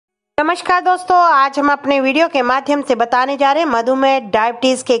नमस्कार दोस्तों, आज हम अपने वीडियो के माध्यम से बताने जा रहे हैं मधुमेह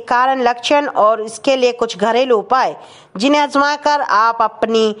डायबिटीज के कारण, लक्षण और इसके लिए कुछ घरेलू उपाय जिन्हें आजमाकर आप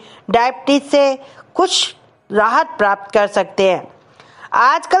अपनी डायबिटीज से कुछ राहत प्राप्त कर सकते हैं।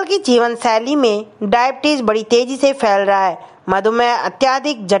 आजकल की जीवन शैली में डायबिटीज बड़ी तेजी से फैल रहा है। मधुमेह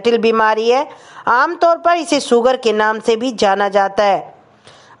अत्यधिक जटिल बीमारी है। आमतौर पर इसे शुगर के नाम से भी जाना जाता है।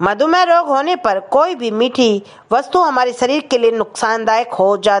 मधुमेह रोग होने पर कोई भी मीठी वस्तु हमारे शरीर के लिए नुकसानदायक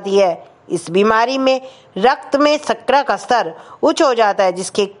हो जाती है। इस बीमारी में रक्त में शर्करा का स्तर उच्च हो जाता है,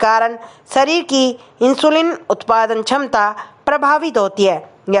 जिसके कारण शरीर की इंसुलिन उत्पादन क्षमता प्रभावित होती है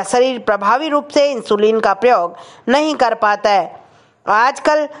या शरीर प्रभावी रूप से इंसुलिन का प्रयोग नहीं कर पाता है।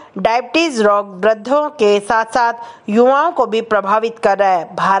 आजकल डायबिटीज रोग वृद्धों के साथ साथ युवाओं को भी प्रभावित कर रहा है।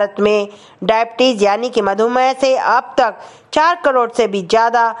 भारत में डायबिटीज यानी कि मधुमेह से अब तक 4 करोड़ से भी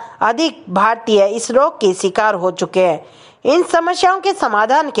ज़्यादा अधिक भारतीय इस रोग के शिकार हो चुके हैं। इन समस्याओं के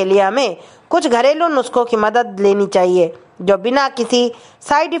समाधान के लिए हमें कुछ घरेलू नुस्खों की मदद लेनी चाहिए, जो बिना किसी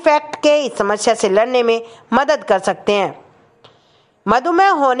साइड इफेक्ट के इस समस्या से लड़ने में मदद कर सकते हैं।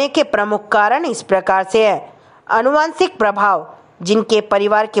 मधुमेह होने के प्रमुख कारण इस प्रकार से है। आनुवंशिक प्रभाव, जिनके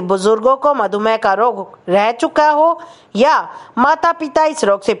परिवार के बुजुर्गों को मधुमेह का रोग रह चुका हो या माता पिता इस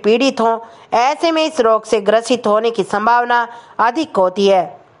रोग से पीड़ित हों, ऐसे में इस रोग से ग्रसित होने की संभावना अधिक होती है।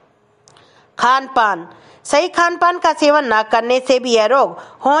 खान पान, सही खान पान का सेवन न करने से भी यह रोग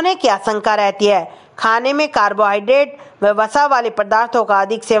होने की आशंका रहती है। खाने में कार्बोहाइड्रेट व वसा वाले पदार्थों का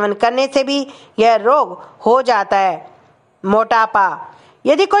अधिक सेवन करने से भी यह रोग हो जाता है। मोटापा,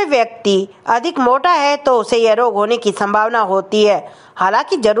 यदि कोई व्यक्ति अधिक मोटा है तो उसे यह रोग होने की संभावना होती है।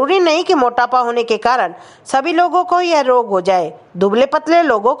 हालांकि जरूरी नहीं कि मोटापा होने के कारण सभी लोगों को यह रोग हो जाए। दुबले पतले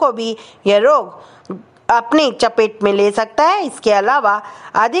लोगों को भी यह रोग अपनी चपेट में ले सकता है। इसके अलावा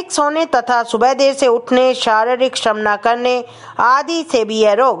अधिक सोने तथा सुबह देर से उठने, शारीरिक श्रम न करने आदि से भी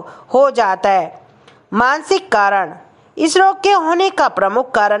यह रोग हो जाता है। मानसिक कारण, इस रोग के होने का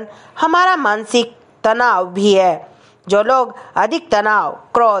प्रमुख कारण हमारा मानसिक तनाव भी है। जो लोग अधिक तनाव,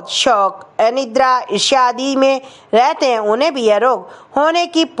 क्रोध, शौक, अनिद्रा, ईर्ष्या आदि में रहते हैं, उन्हें भी यह रोग होने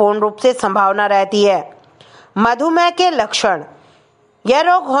की पूर्ण रूप से संभावना रहती है। मधुमेह के लक्षण, यह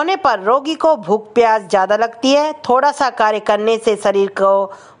रोग होने पर रोगी को भूख प्यास ज्यादा लगती है। थोड़ा सा कार्य करने से शरीर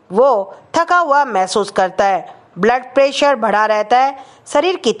को वो थका हुआ महसूस करता है। ब्लड प्रेशर बढ़ा रहता है।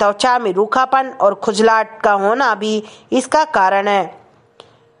 शरीर की त्वचा में रूखापन और खुजलाहट का होना भी इसका कारण है।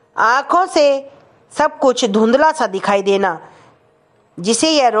 आँखों से सब कुछ धुंधला सा दिखाई देना, जिसे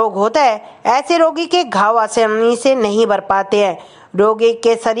यह रोग होता है। ऐसे रोगी के घाव आसानी से नहीं भर पाते हैं। रोगी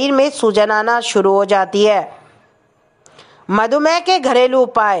के शरीर में सूजन आना शुरू हो जाती है। मधुमेह के घरेलू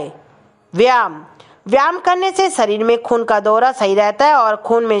उपाय, व्यायाम करने से शरीर में खून का दौरा सही रहता है और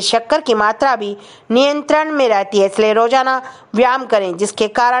खून में शक्कर की मात्रा भी नियंत्रण में रहती है। इसलिए रोजाना व्यायाम करें, जिसके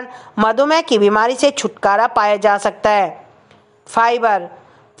कारण मधुमेह की बीमारी से छुटकारा पाया जा सकता है।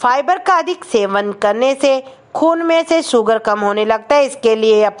 फाइबर का अधिक सेवन करने से खून में से शुगर कम होने लगता है। इसके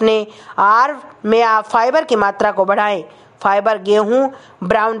लिए अपने आहार में आप फाइबर की मात्रा को बढ़ाएं। फाइबर गेहूं,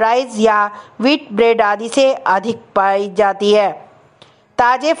 ब्राउन राइस या व्हीट ब्रेड आदि से अधिक पाई जाती है।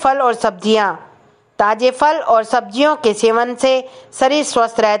 ताजे फल और सब्जियों के सेवन से शरीर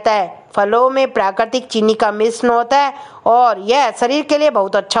स्वस्थ रहता है। फलों में प्राकृतिक चीनी का मिश्रण होता है और यह शरीर के लिए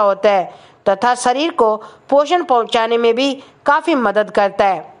बहुत अच्छा होता है तथा शरीर को पोषण पहुंचाने में भी काफ़ी मदद करता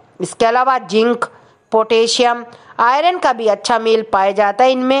है। इसके अलावा जिंक, पोटेशियम, आयरन का भी अच्छा मेल पाया जाता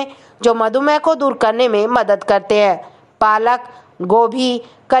है इनमें, जो मधुमेह को दूर करने में मदद करते हैं। पालक, गोभी,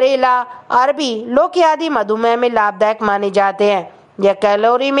 करेला, अरबी, लौकी आदि मधुमेह में लाभदायक माने जाते हैं। यह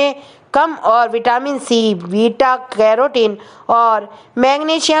कैलोरी में कम और विटामिन सी, बीटा कैरोटीन और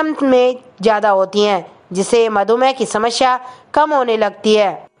मैग्नीशियम में ज़्यादा होती हैं, जिससे मधुमेह की समस्या कम होने लगती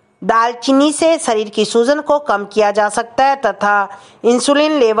है। दालचीनी से शरीर की सूजन को कम किया जा सकता है तथा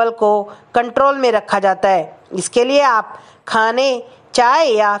इंसुलिन लेवल को कंट्रोल में रखा जाता है। इसके लिए आप खाने, चाय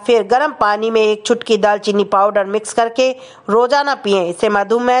या फिर गर्म पानी में 1 चुटकी दालचीनी पाउडर मिक्स करके रोजाना पिएं। इससे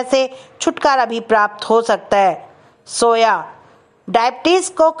मधुमेह से छुटकारा भी प्राप्त हो सकता है। सोया, डायबिटीज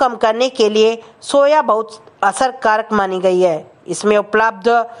को कम करने के लिए सोया बहुत असरकारक मानी गई है। इसमें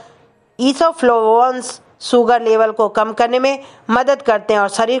उपलब्ध इसोफ्लेवोन्स शुगर लेवल को कम करने में मदद करते हैं और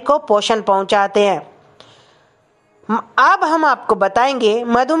शरीर को पोषण पहुंचाते हैं। अब हम आपको बताएंगे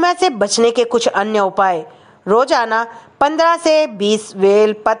मधुमेह से बचने के कुछ अन्य उपाय। रोजाना 15 से 20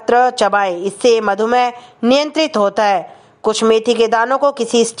 बेल पत्र चबाएं, इससे मधुमेह नियंत्रित होता है। कुछ मेथी के दानों को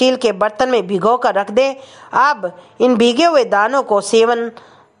किसी स्टील के बर्तन में भिगो कर रख दें। अब इन भीगे हुए दानों को सेवन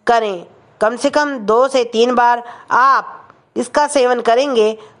करें। कम से कम 2 से 3 बार आप इसका सेवन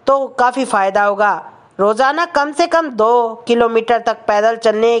करेंगे तो काफ़ी फायदा होगा। रोजाना कम से कम 2 किलोमीटर तक पैदल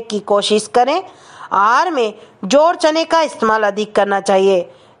चलने की कोशिश करें। आहार में जोड़ चने का इस्तेमाल अधिक करना चाहिए।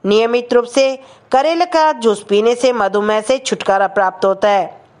 नियमित रूप से करेले का जूस पीने से मधुमेह से छुटकारा प्राप्त होता है।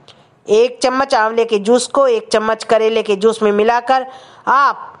 1 चम्मच आंवले के जूस को 1 चम्मच करेले के जूस में मिलाकर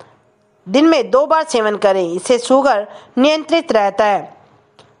आप दिन में 2 बार सेवन करें। इससे शुगर नियंत्रित रहता है।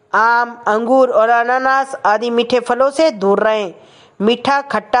 आम, अंगूर और अनानास आदि मीठे फलों से दूर रहें। मीठा,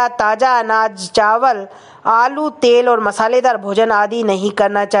 खट्टा, ताज़ा अनाज, चावल, आलू, तेल और मसालेदार भोजन आदि नहीं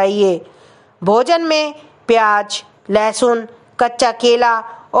करना चाहिए। भोजन में प्याज, लहसुन, कच्चा केला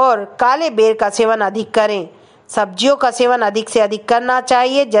और काले बेर का सेवन अधिक करें। सब्जियों का सेवन अधिक से अधिक करना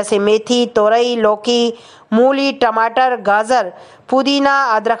चाहिए, जैसे मेथी, तोरई, लौकी, मूली, टमाटर, गाजर, पुदीना,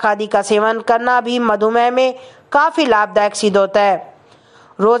 अदरक आदि का सेवन करना भी मधुमेह में काफ़ी लाभदायक सिद्ध होता है।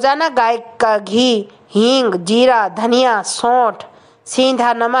 रोजाना गाय का घी, हींग, जीरा, धनिया, सौंठ,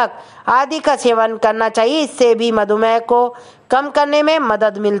 सींधा नमक आदि का सेवन करना चाहिए। इससे भी मधुमेह को कम करने में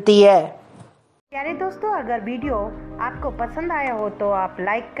मदद मिलती है। प्यारे दोस्तों, अगर वीडियो आपको पसंद आया हो तो आप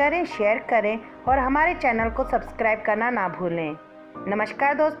लाइक करें, शेयर करें और हमारे चैनल को सब्सक्राइब करना ना भूलें।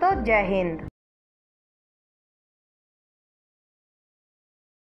 नमस्कार दोस्तों, जय हिंद।